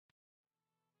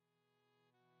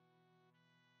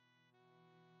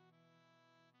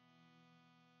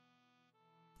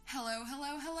Hello,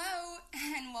 hello, hello,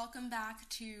 and welcome back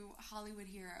to Hollywood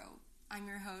Hero. I'm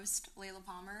your host, Layla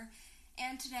Palmer,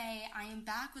 and today I am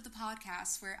back with a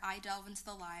podcast where I delve into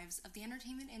the lives of the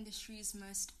entertainment industry's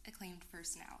most acclaimed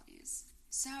personalities.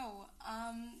 So,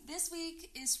 this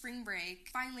week is spring break,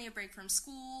 finally a break from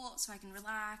school, so I can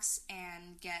relax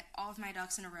and get all of my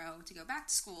ducks in a row to go back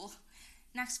to school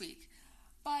next week.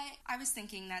 But I was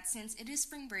thinking that since it is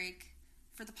spring break,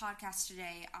 for the podcast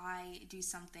today, I do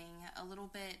something a little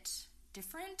bit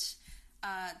different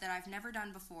that I've never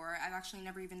done before. I've actually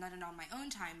never even done it on my own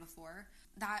time before.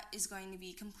 That is going to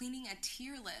be completing a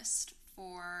tier list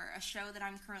for a show that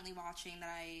I'm currently watching that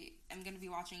I am going to be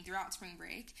watching throughout spring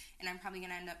break, and I'm probably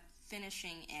going to end up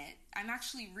finishing it. I'm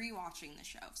actually rewatching the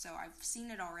show, so I've seen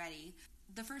it already.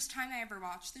 The first time I ever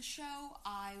watched the show,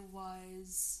 I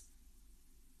was,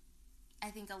 I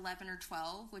think, 11 or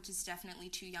 12, which is definitely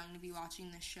too young to be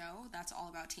watching this show. That's all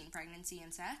about teen pregnancy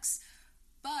and sex.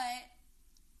 But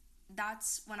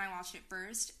that's when I watched it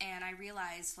first, and I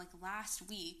realized, last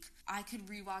week, I could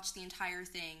rewatch the entire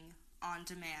thing on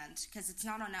demand, because it's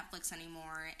not on Netflix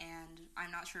anymore, and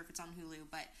I'm not sure if it's on Hulu,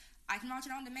 but I can watch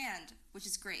it on demand, which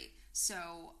is great.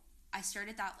 So I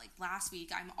started that, last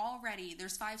week.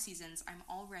 There's 5 seasons, I'm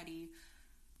already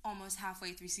almost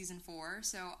halfway through season 4,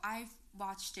 so I've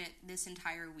watched it this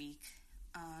entire week,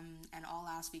 and all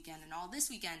last weekend, and all this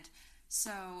weekend,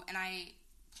 and I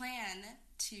plan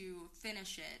to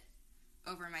finish it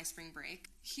over my spring break.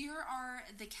 Here are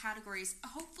the categories.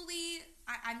 Hopefully,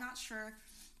 I'm not sure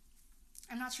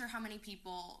how many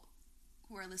people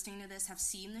who are listening to this have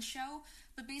seen the show,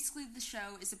 but basically the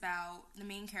show is about the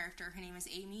main character. Her name is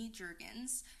Amy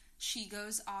Juergens. She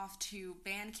goes off to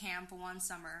band camp one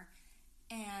summer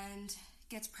and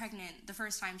gets pregnant the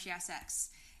first time she has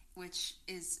sex, which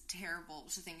is terrible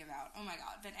to think about. Oh my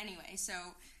god. But anyway, so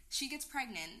she gets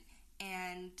pregnant,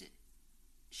 and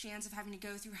she ends up having to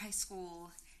go through high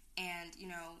school and,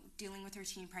 dealing with her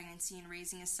teen pregnancy and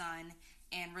raising a son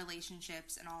and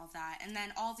relationships and all of that. And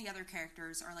then all the other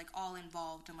characters are, all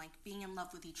involved in, being in love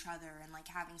with each other and,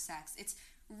 having sex. It's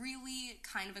really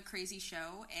kind of a crazy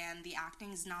show, and the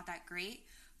acting is not that great.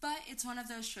 But it's one of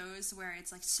those shows where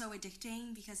it's, so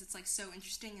addicting because it's, so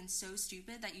interesting and so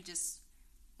stupid that you just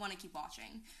want to keep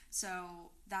watching. So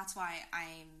that's why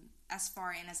I'm as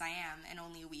far in as I am in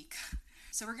only a week.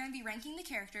 So we're going to be ranking the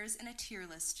characters in a tier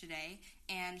list today,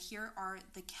 and here are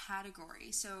the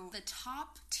categories. So the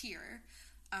top tier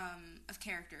of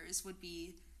characters would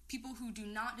be people who do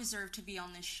not deserve to be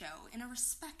on this show in a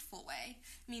respectful way,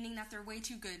 meaning that they're way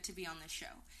too good to be on this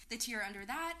show. The tier under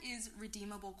that is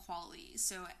redeemable qualities.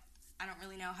 So I don't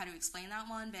really know how to explain that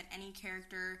one, but any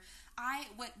character,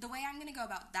 the way I'm going to go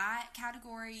about that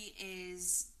category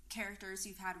is characters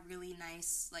who've had really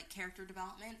nice, character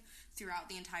development throughout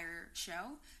the entire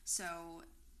show. So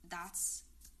that's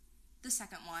the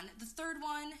second one. The third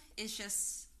one is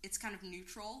just, it's kind of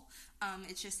neutral.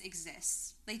 It just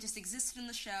exists. They just existed in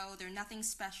the show. They're nothing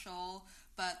special,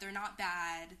 but they're not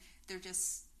bad. They're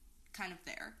just kind of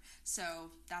there.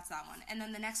 So that's that one. And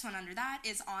then the next one under that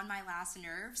is on my last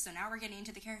nerve. So now we're getting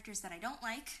into the characters that I don't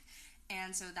like.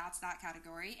 And so that's that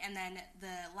category. And then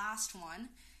the last one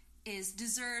is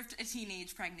deserved a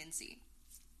teenage pregnancy.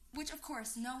 Which, of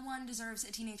course, no one deserves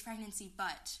a teenage pregnancy,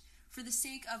 but for the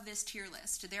sake of this tier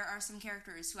list, there are some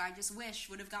characters who I just wish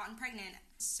would have gotten pregnant.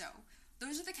 So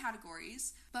those are the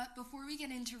categories. But before we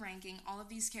get into ranking all of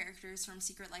these characters from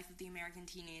Secret Life of the American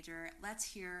Teenager, let's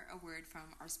hear a word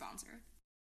from our sponsor.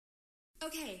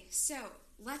 Okay, so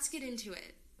let's get into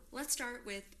it. Let's start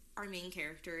with our main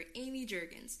character, Amy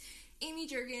Juergens. Amy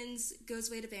Juergens goes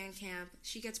away to band camp.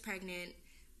 She gets pregnant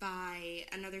by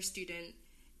another student,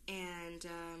 and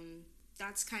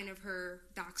that's kind of her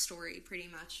backstory, pretty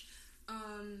much.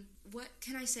 What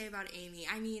can I say about Amy?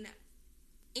 I mean,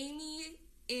 Amy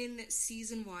in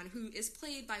season 1, who is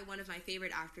played by one of my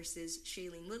favorite actresses,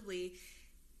 Shailene Woodley,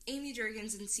 Amy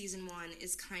Juergens in season 1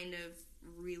 is kind of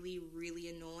really, really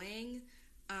annoying.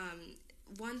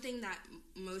 One thing that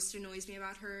most annoys me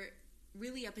about her,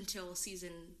 really up until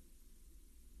season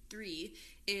 3,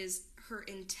 is her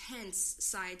intense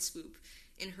side swoop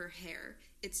in her hair.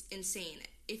 It's insane.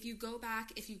 If you go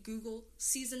back, if you Google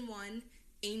season 1,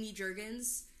 Amy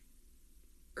Juergens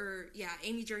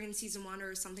season 1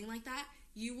 or something like that,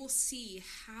 you will see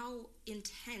how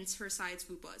intense her side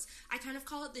swoop was. I kind of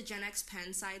call it the Gen X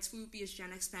Pen side swoop because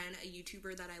Gen X Pen, a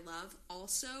YouTuber that I love,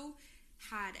 also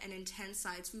had an intense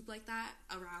side swoop like that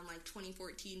around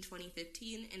 2014,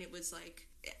 2015, and it was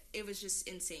just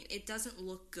insane. It doesn't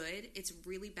look good. It's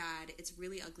really bad. It's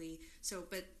really ugly.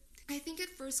 But I think at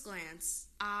first glance,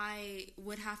 I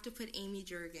would have to put Amy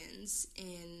Juergens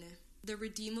in the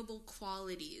redeemable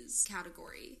qualities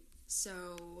category.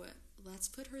 So let's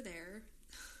put her there.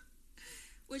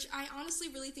 Which I honestly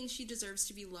really think she deserves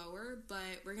to be lower,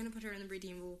 but we're going to put her in the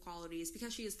redeemable qualities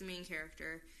because she is the main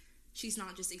character. She's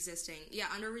not just existing. Yeah,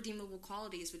 under redeemable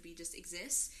qualities would be just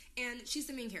exists, and she's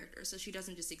the main character, so she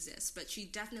doesn't just exist, but she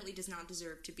definitely does not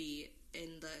deserve to be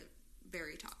in the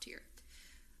very top tier.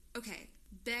 Okay,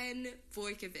 Ben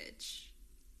Vojkovic.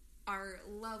 Our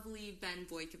lovely Ben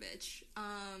Vojkovic.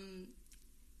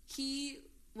 He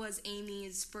was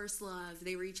Amy's first love.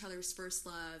 They were each other's first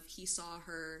love. He saw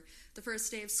her the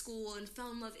first day of school and fell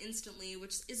in love instantly,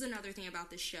 which is another thing about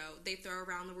this show. They throw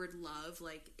around the word love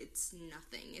like it's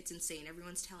nothing. It's insane.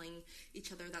 Everyone's telling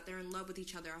each other that they're in love with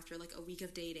each other after like a week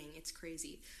of dating. It's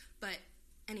crazy. But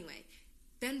anyway,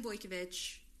 Ben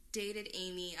Vojkovic dated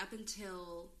Amy up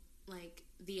until like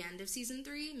the end of season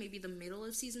 3, maybe the middle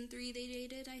of season 3 they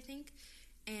dated, I think.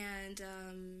 And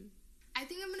I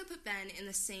think I'm going to put Ben in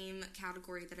the same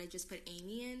category that I just put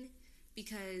Amy in,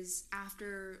 because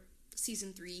after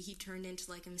season 3, he turned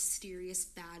into like a mysterious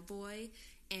bad boy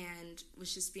and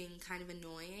was just being kind of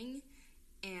annoying.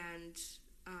 And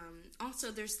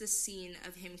also there's this scene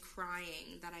of him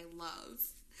crying that I love.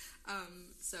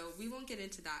 So we won't get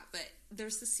into that, but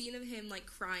there's the scene of him like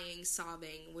crying,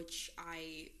 sobbing, which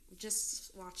I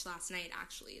just watched last night,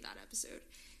 actually, that episode.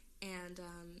 And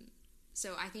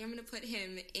so I think I'm going to put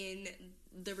him in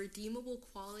the redeemable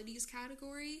qualities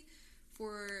category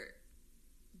for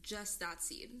just that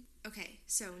scene. Okay,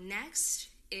 so next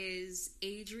is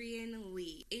Adrienne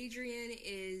Lee. Adrienne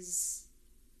is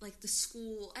like the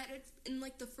school, in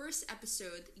like the first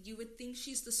episode, you would think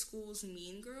she's the school's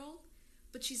mean girl,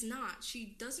 but she's not.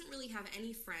 She doesn't really have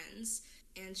any friends,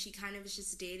 and she kind of is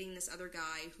just dating this other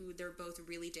guy who they're both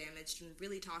really damaged and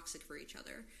really toxic for each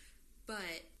other. But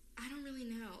I don't really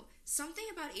know. Something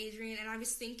about Adrienne, and I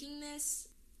was thinking this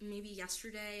maybe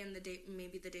yesterday and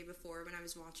maybe the day before when I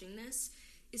was watching this,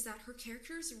 is that her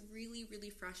character is really, really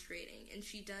frustrating, and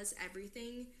she does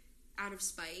everything out of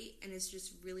spite and is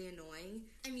just really annoying.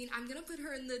 I mean, I'm gonna put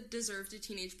her in the deserved a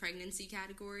teenage pregnancy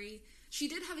category. She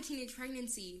did have a teenage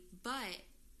pregnancy, but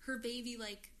her baby,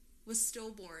 like, was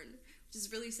stillborn, which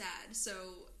is really sad. So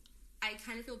I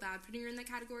kind of feel bad putting her in that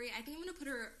category. I think I'm gonna put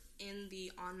her in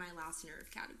the on my last nerve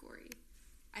category.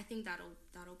 I think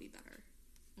that'll be better,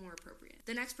 more appropriate.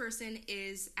 The next person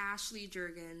is Ashley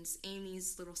Juergens,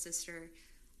 Amy's little sister.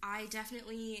 I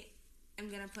definitely am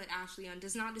gonna put Ashley on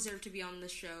does not deserve to be on the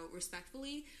show,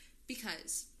 respectfully,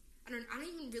 because I don't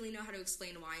even really know how to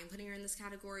explain why I'm putting her in this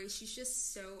category. She's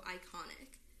just so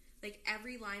iconic. Like,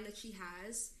 every line that she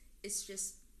has is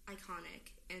just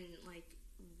iconic and like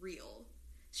real.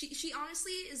 She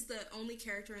honestly is the only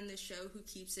character in this show who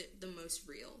keeps it the most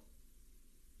real,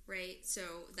 right? So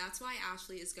that's why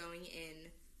Ashley is going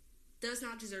in does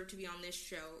not deserve to be on this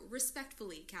show,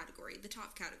 respectfully category, the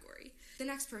top category. The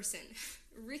next person,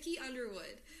 Ricky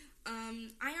Underwood.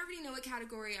 I already know what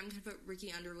category I'm going to put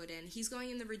Ricky Underwood in. He's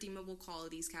going in the redeemable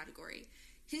qualities category.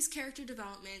 His character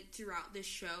development throughout this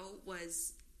show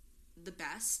was the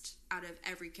best out of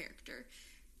every character.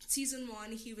 Season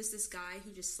 1, he was this guy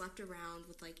who just slept around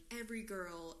with like every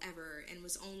girl ever and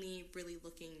was only really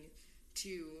looking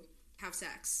to have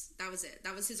sex. That was it.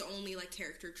 That was his only like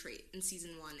character trait in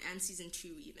season 1 and season 2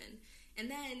 even. And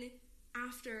then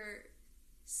after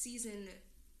season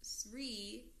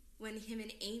 3, when him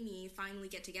and Amy finally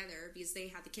get together, because they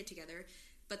had the kid together,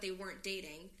 but they weren't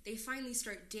dating, they finally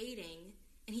start dating,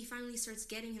 and he finally starts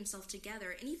getting himself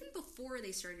together, and even before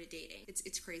they started dating,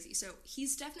 it's crazy. So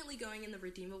he's definitely going in the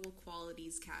redeemable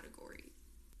qualities category.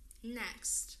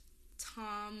 Next,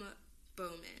 Tom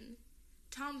Bowman.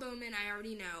 Tom Bowman, I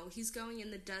already know, he's going in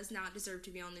the does not deserve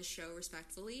to be on this show,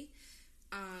 respectfully.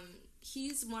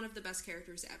 He's one of the best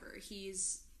characters ever.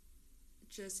 He's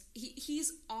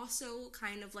also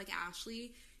kind of like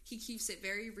Ashley. He keeps it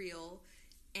very real,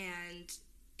 and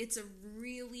it's a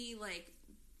really like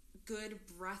good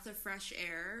breath of fresh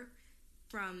air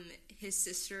from his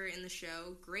sister in the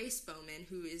show, Grace Bowman,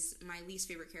 who is my least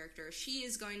favorite character. She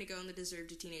is going to go in the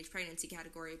deserved a teenage pregnancy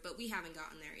category, but we haven't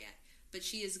gotten there yet. But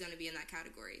she is going to be in that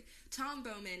category. Tom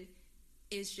Bowman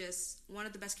is just one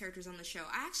of the best characters on the show.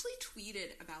 I actually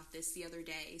tweeted about this the other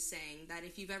day, saying that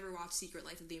if you've ever watched Secret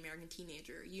Life of the American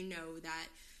Teenager, you know that,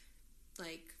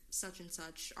 like, such and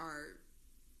such are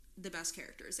the best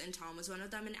characters, and Tom was one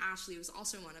of them, and Ashley was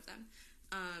also one of them.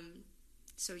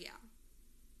 So yeah,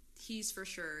 he's for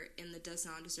sure in the does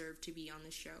not deserve to be on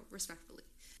this show, respectfully.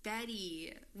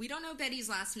 Betty. We don't know Betty's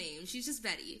last name. She's just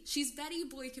Betty. She's Betty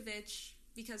Vojkovic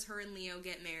because her and Leo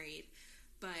get married,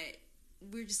 but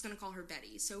we're just gonna call her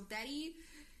Betty. So Betty,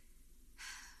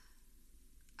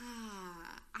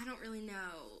 I don't really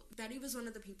know. Betty was one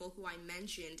of the people who I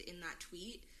mentioned in that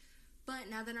tweet, but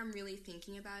now that I'm really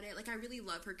thinking about it, like, I really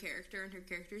love her character, and her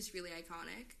character is really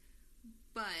iconic,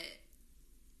 but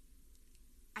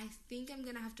I think I'm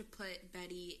gonna have to put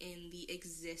Betty in the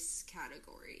exists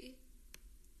category.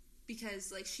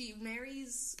 Because, like, she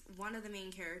marries one of the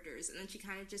main characters, and then she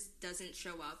kind of just doesn't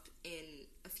show up in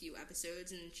a few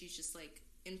episodes, and she's just, like,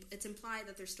 it's implied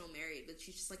that they're still married, but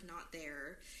she's just, like, not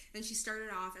there. And then she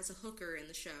started off as a hooker in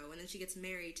the show, and then she gets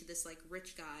married to this, like,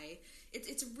 rich guy.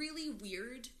 It's really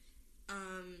weird,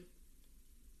 and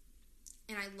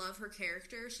I love her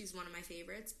character. She's one of my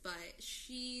favorites, but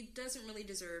she doesn't really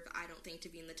deserve, I don't think, to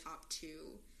be in the top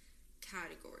 2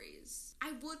 categories.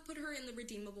 I would put her in the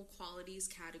redeemable qualities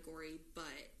category,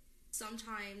 but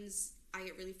sometimes I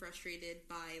get really frustrated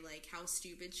by, like, how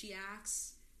stupid she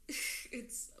acts.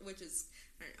 Which is,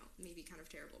 I don't know, maybe kind of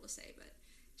terrible to say, but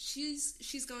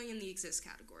she's going in the exist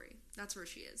category. That's where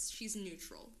she is. She's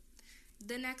neutral.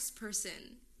 The next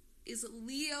person is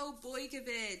Leo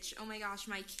Boykovich. Oh my gosh,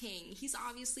 my king. He's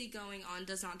obviously going on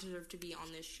Does Not Deserve to Be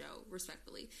on this show,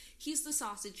 respectfully. He's the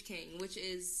Sausage King, which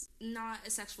is not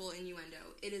a sexual innuendo.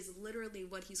 It is literally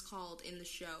what he's called in the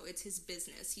show. It's his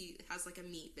business. He has, like, a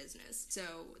meat business. So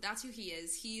that's who he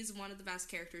is. He's one of the best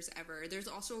characters ever. There's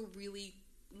also really,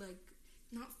 like,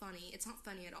 not funny. It's not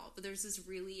funny at all, but there's this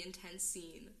really intense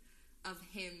scene of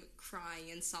him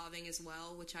crying and sobbing as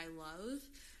well, which I love.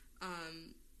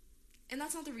 And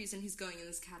that's not the reason he's going in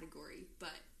this category,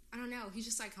 but I don't know, he's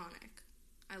just iconic.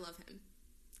 I love him.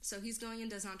 So he's going and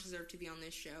Does Not Deserve to Be on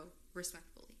this show,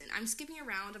 respectfully. And I'm skipping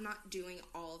around, I'm not doing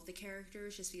all of the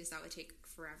characters just because that would take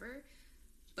forever,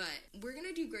 but we're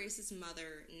gonna do Grace's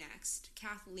mother next.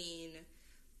 Kathleen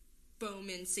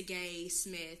Bowman, Segay,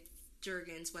 Smith,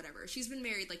 Jurgens, whatever. She's been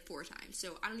married like 4 times,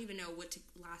 so I don't even know what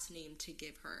last name to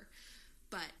give her.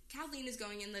 But Kathleen is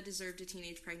going in the deserved a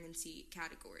teenage pregnancy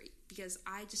category because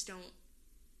I just don't...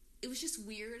 It was just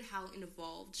weird how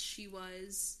involved she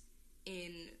was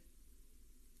in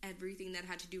everything that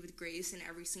had to do with Grace and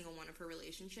every single one of her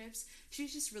relationships. She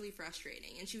was just really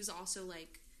frustrating. And she was also,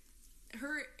 like...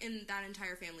 Her and that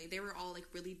entire family, they were all, like,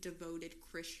 really devoted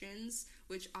Christians,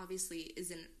 which obviously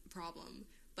isn't a problem.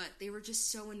 But they were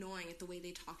just so annoying at the way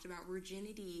they talked about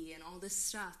virginity and all this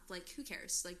stuff. Like, who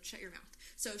cares? Like, shut your mouth.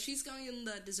 So she's going in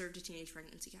the deserved a teenage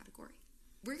pregnancy category.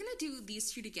 We're going to do these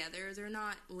 2 together. They're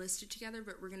not listed together,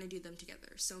 but we're going to do them together.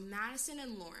 So Madison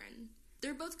and Lauren,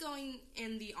 they're both going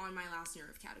in the On My Last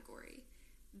Nerve category.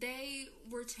 They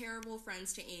were terrible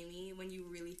friends to Amy when you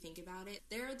really think about it.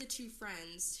 They're the 2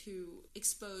 friends who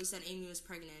exposed that Amy was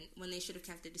pregnant when they should have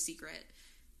kept it a secret.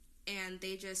 And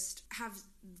they just have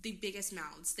the biggest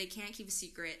mouths. They can't keep a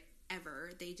secret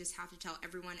ever. They just have to tell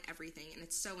everyone everything, and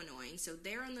it's so annoying. So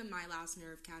they're in the My Last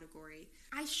Nerve category.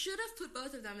 I should have put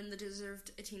both of them in the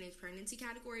deserved a teenage pregnancy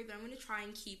category, but I'm going to try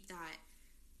and keep that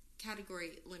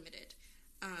category limited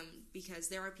because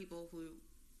there are people who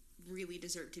really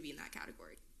deserve to be in that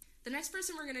category. The next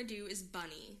person we're going to do is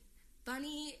Bunny.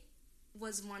 Bunny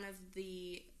was one of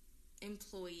the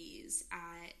employees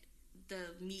at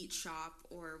the meat shop,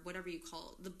 or whatever you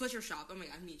call it, the butcher shop. Oh my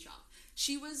god, meat shop.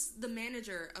 She was the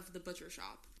manager of the butcher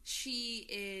shop. She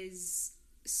is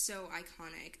so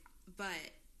iconic, but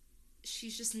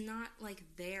she's just not, like,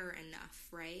 there enough,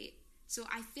 right? So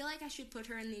I feel like I should put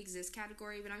her in the exist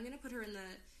category, but I'm gonna put her in the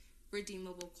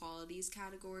redeemable qualities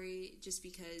category just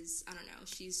because, I don't know,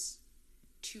 she's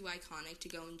too iconic to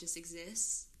go and just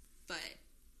exist, but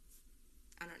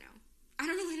I don't know. I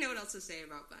don't really know what else to say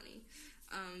about Bunny.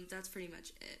 That's pretty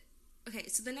much it. Okay,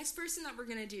 so the next person that we're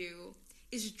gonna do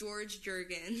is George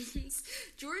Jurgens.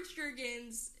 George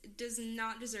Jurgens does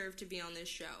not deserve to be on this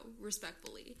show,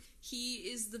 respectfully. He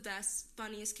is the best,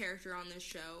 funniest character on this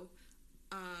show.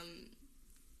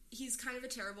 He's kind of a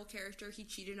terrible character. He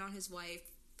cheated on his wife.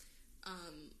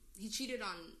 He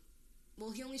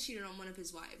only cheated on one of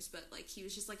his wives, but, like, he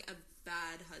was just, like, a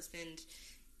bad husband,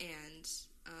 and,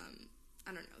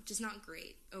 I don't know, just not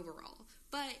great overall.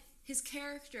 But his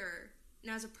character,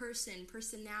 and as a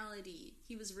personality,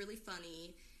 he was really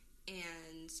funny,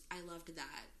 and I loved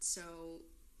that. So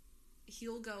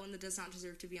he'll go in the Does Not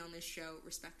Deserve to Be on this show,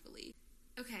 respectfully.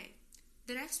 Okay,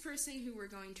 the next person who we're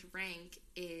going to rank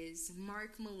is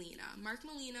Mark Molina. Mark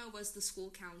Molina was the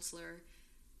school counselor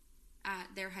at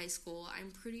their high school. I'm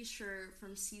pretty sure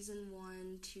from season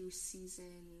 1 to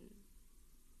season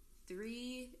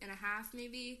 3.5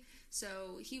 maybe.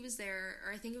 So he was there,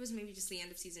 or I think it was maybe just the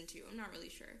end of season 2. I'm not really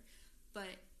sure. But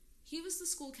he was the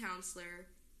school counselor.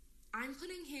 I'm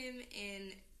putting him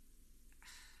in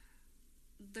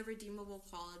the redeemable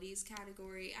qualities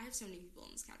category. I have so many people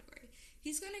in this category.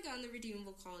 He's going to go in the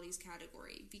redeemable qualities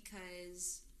category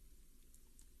because...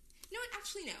 No,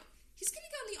 actually, no. He's going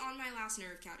to go in the on my last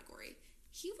nerve category.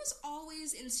 He was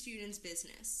always in students'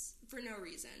 business for no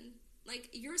reason. Like,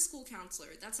 you're a school counselor.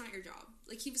 That's not your job.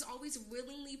 Like, he was always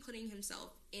willingly putting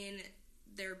himself in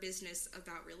their business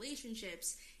about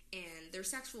relationships and their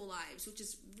sexual lives, which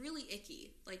is really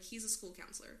icky. Like, he's a school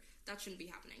counselor. That shouldn't be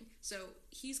happening. So,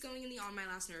 he's going in the on my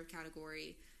last nerve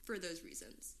category for those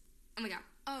reasons. Oh my god.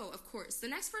 Oh, of course. The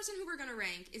next person who we're going to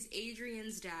rank is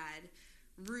Adrian's dad,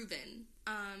 Ruben.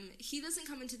 He doesn't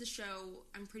come into the show,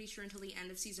 I'm pretty sure, until the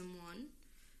end of season 1.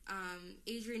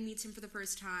 Adrian meets him for the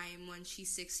first time when she's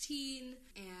 16,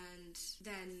 and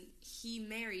then he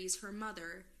marries her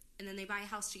mother, and then they buy a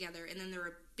house together, and then they're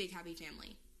a big happy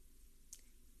family.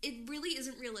 It really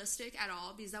isn't realistic at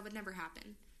all, because that would never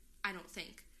happen, I don't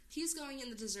think. He's going in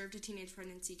the deserved a teenage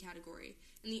pregnancy category,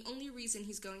 and the only reason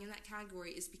he's going in that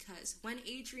category is because when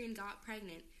Adrian got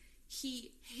pregnant,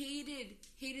 he hated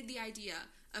the idea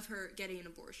of her getting an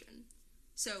abortion.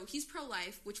 So he's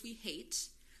pro-life, which we hate.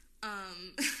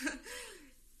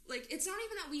 Like, it's not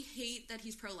even that we hate that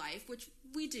he's pro-life, which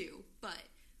we do, but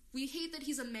we hate that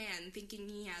he's a man thinking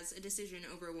he has a decision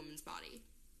over a woman's body.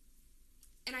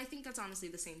 And I think that's honestly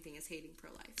the same thing as hating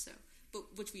pro-life, but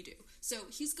which we do. So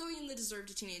he's going in the deserved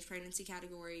a teenage pregnancy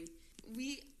category.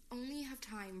 We only have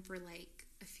time for, like,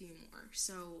 a few more,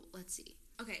 so let's see.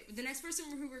 Okay, the next person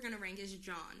who we're going to rank is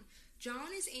John. John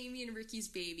is Amy and Ricky's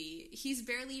baby. He's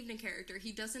barely even a character.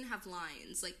 He doesn't have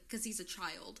lines, like, because he's a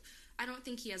child. I don't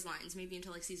think he has lines, maybe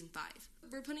until, like, season 5.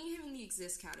 We're putting him in the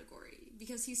exist category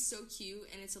because he's so cute,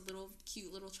 and it's a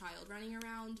cute little child running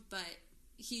around, but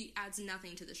he adds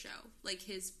nothing to the show. Like,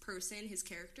 his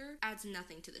character, adds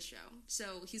nothing to the show.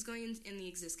 So he's going in the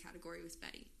exist category with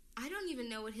Betty. I don't even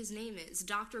know what his name is.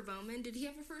 Dr. Bowman? Did he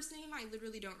have a first name? I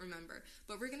literally don't remember.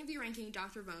 But we're going to be ranking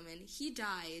Dr. Bowman. He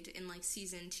died in, like,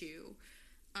 season 2.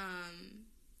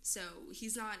 So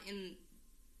he's not in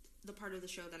the part of the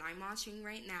show that I'm watching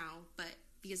right now, but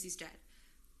because he's dead.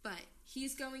 But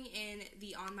he's going in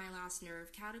the on my last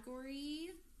nerve category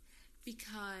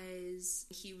because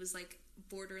he was, like,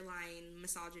 borderline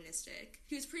misogynistic.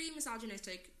 He was pretty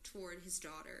misogynistic toward his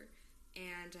daughter.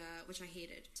 And, which I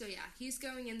hated. So yeah, he's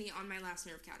going in the on my last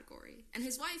nerve category. And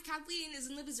his wife, Kathleen, is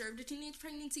in the deserved a teenage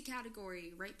pregnancy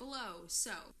category, right below.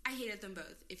 So, I hated them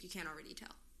both, if you can't already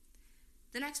tell.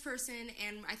 The next person,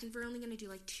 and I think we're only going to do,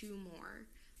 like, 2 more.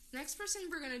 The next person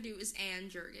we're going to do is Anne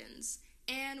Jurgens.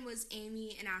 Anne was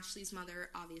Amy and Ashley's mother,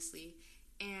 obviously.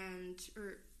 It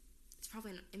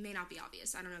may not be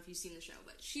obvious. I don't know if you've seen the show,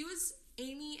 but she was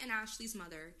Amy and Ashley's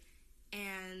mother,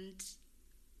 and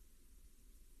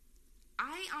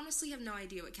I honestly have no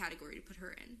idea what category to put her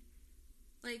in.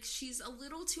 Like, she's a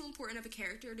little too important of a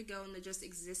character to go in the just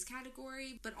exist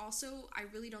category, but also I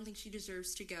really don't think she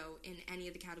deserves to go in any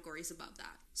of the categories above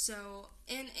that. So,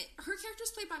 her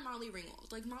character's played by Molly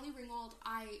Ringwald. Like, Molly Ringwald,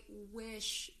 I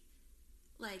wish,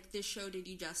 like, this show did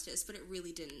you justice, but it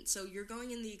really didn't. So you're going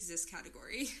in the exist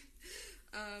category.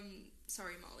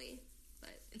 Sorry, Molly,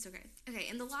 but it's okay. Okay,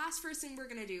 and the last person we're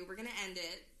gonna end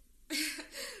it.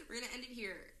 We're gonna end it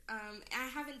here. I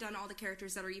haven't done all the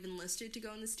characters that are even listed to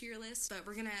go in this tier list, but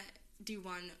we're gonna do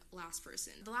one last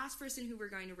person. The last person who we're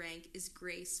going to rank is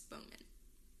Grace Bowman.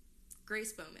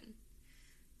 Grace Bowman.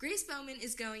 Grace Bowman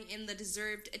is going in the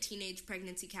deserved a teenage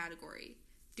pregnancy category.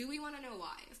 Do we want to know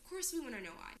why? Of course we want to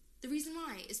know why. The reason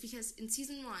why is because in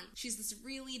season 1, she's this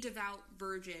really devout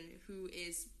virgin who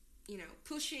is,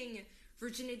 pushing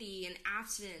virginity and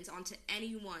abstinence onto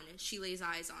anyone she lays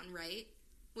eyes on, right?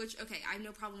 Which, okay, I have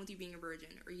no problem with you being a virgin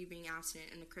or you being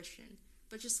abstinent and a Christian.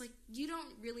 But just, like, you don't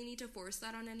really need to force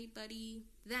that on anybody.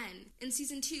 Then, in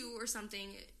season 2 or something,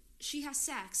 she has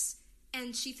sex,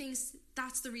 and she thinks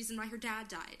that's the reason why her dad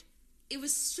died. It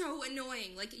was so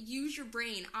annoying. Like, use your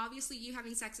brain. Obviously, you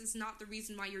having sex is not the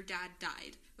reason why your dad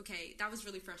died. Okay, that was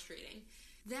really frustrating.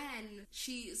 Then,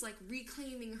 she's, like,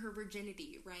 reclaiming her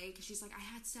virginity, right? Because she's like, I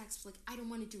had sex, but, like, I don't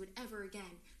want to do it ever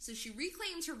again. So she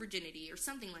reclaims her virginity or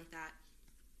something like that.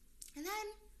 And then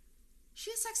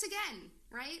she has sex again,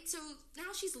 right? So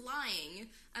now she's lying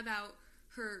about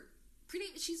her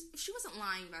she wasn't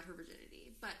lying about her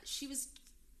virginity, but she was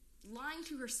lying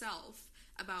to herself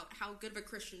about how good of a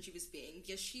Christian she was being,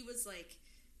 because she was, like,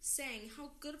 saying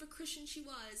how good of a Christian she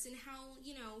was and how,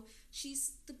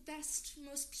 she's the best,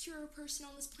 most pure person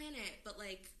on this planet. But,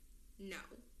 like, no,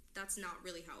 that's not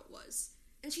really how it was.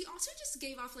 And she also just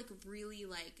gave off, like, really,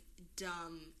 like,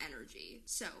 dumb energy.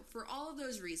 So, for all of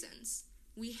those reasons,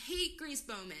 we hate Grace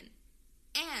Bowman,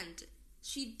 and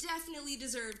She definitely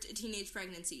deserved a teenage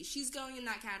pregnancy. She's going in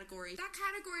that category. That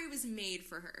category was made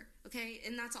for her, okay?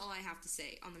 And that's all I have to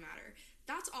say on the matter.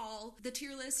 That's all. The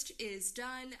tier list is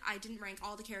done. I didn't rank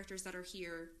all the characters that are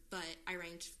here, but I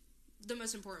ranked the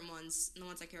most important ones and the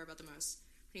ones I care about the most,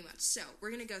 pretty much. So,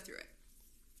 we're going to go through it.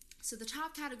 So, the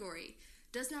top category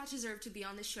does not deserve to be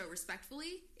on this show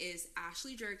respectfully is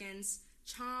Ashley Juergens,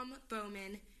 Tom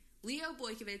Bowman, Leo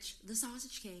Boykovich, the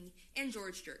Sausage King, and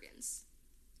George Juergens.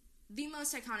 The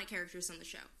most iconic characters on the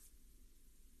show.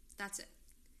 That's it.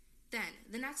 Then,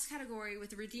 the next category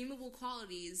with redeemable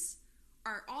qualities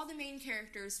are all the main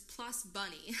characters plus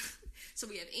Bunny. So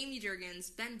we have Amy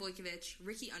Juergens, Ben Boykovich,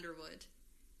 Ricky Underwood,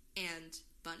 and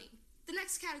Bunny. The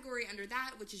next category under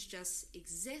that, which is just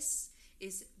exists,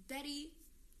 is Betty,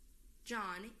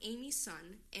 John, Amy's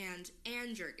son, and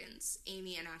Ann Juergens,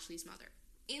 Amy and Ashley's mother.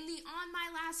 In the On My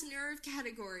Last Nerve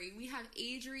category, we have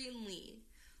Adrian Lee,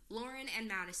 Lauren and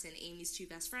Madison, Amy's two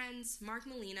best friends, Mark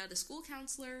Molina, the school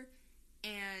counselor,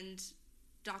 and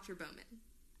Dr. Bowman.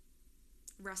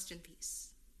 Rest in peace.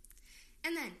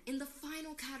 And then, in the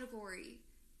final category,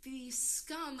 the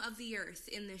scum of the earth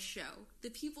in this show, the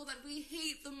people that we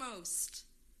hate the most,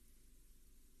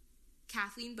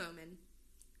 Kathleen Bowman,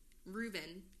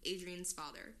 Reuben, Adrian's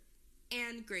father,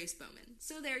 and Grace Bowman.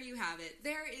 So there you have it.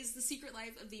 There is the Secret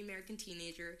Life of the American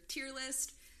Teenager tier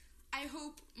list. I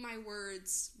hope my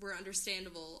words were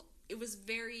understandable. It was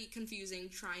very confusing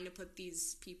trying to put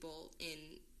these people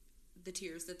in the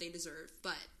tiers that they deserve,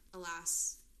 but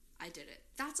alas, I did it.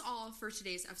 That's all for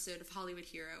today's episode of Hollywood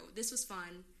Hero. This was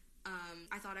fun.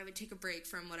 I thought I would take a break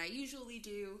from what I usually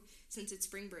do since it's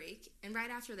spring break, and right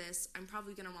after this, I'm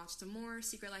probably going to watch some more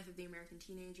Secret Life of the American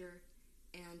Teenager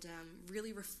and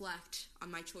really reflect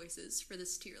on my choices for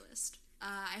this tier list.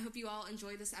 I hope you all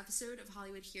enjoy this episode of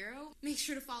Hollywood Hero. Make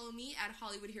sure to follow me at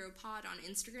Hollywood Hero Pod on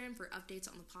Instagram for updates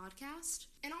on the podcast.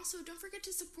 And also, don't forget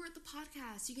to support the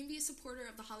podcast. You can be a supporter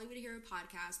of the Hollywood Hero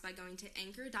Podcast by going to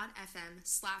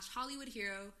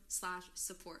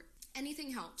anchor.fm/HollywoodHero/support.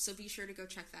 Anything helps, so be sure to go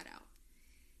check that out.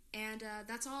 And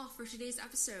that's all for today's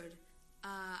episode.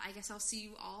 I guess I'll see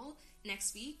you all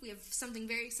next week. We have something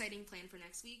very exciting planned for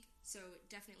next week, so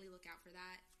definitely look out for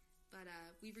that. But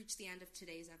we've reached the end of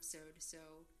today's episode,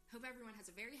 so hope everyone has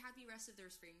a very happy rest of their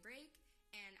spring break,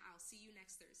 and I'll see you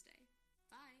next Thursday.